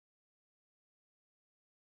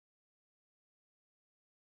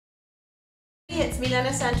it's Milena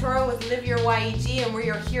Santoro with Live Your YEG, and we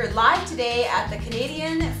are here live today at the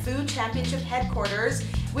Canadian Food Championship headquarters.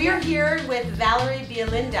 We are here with Valerie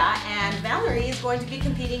Bielenda, and Valerie is going to be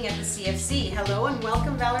competing at the CFC. Hello and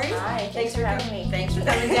welcome, Valerie. Hi, thanks for having me. Thanks for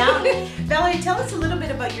coming down. Valerie, tell us a little bit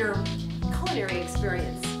about your culinary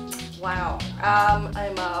experience. Wow,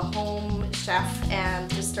 I'm a home chef and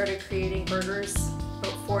just started creating burgers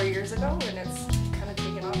about 4 years ago, and it's kind of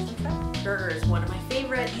taken off since then. Burger is one of my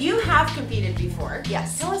favorite. You have competed before.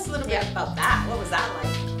 Yes. Tell us a little bit about that. What was that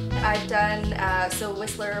like? I've done, so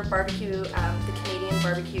Whistler Barbecue, the Canadian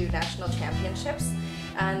Barbecue National Championships,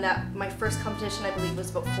 and my first competition I believe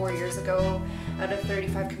was about 4 years ago. Out of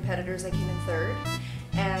 35 competitors I came in third,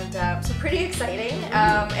 and so pretty exciting.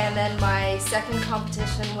 And then my second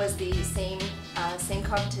competition was the same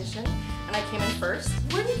competition, and I came in first.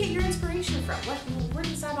 Where do you get your inspiration from? Where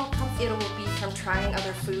does that all come from? It will be from trying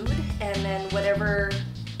other food, and then whatever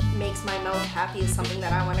makes my mouth happy is something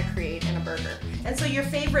that I want to create in a burger. And so your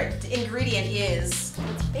favorite ingredient is?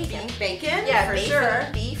 It's bacon. Bacon? Yeah, for bacon, sure.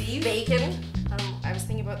 Beef, bacon. I was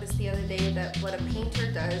thinking about this the other day, that what a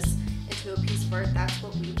painter does into a piece of art, that's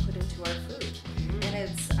what we put into our food. And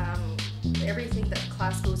it's everything that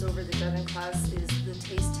class goes over, the judging class, is the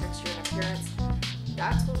taste, texture, and appearance.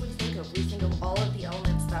 That's what we think of. We think of all of the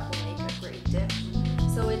elements that will make a great dish.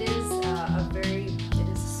 So it is it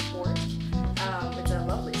is a sport. It's a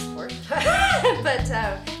lovely sport. But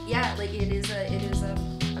yeah, like it is a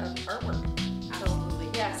artwork. Absolutely.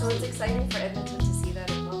 So, yeah, so it's exciting for Edmonton to see that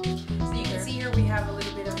as well. So you can see here we have a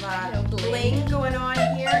little bit of bling going on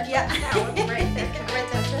here. Yeah. Right there. Can I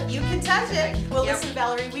touch it? You can touch it. Well, Yep. listen,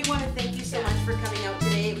 Valerie, we want to thank you so much for coming out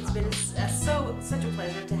today. It's been such a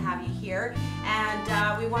pleasure to have you here,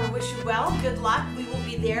 and we want to wish you well. Good luck. We will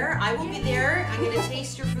be there. I will be there. I'm going to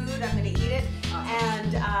taste your food. I'm going to eat it,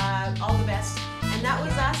 and all the best. And that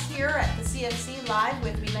was us here at the CFC Live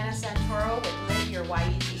with Milena Santoro with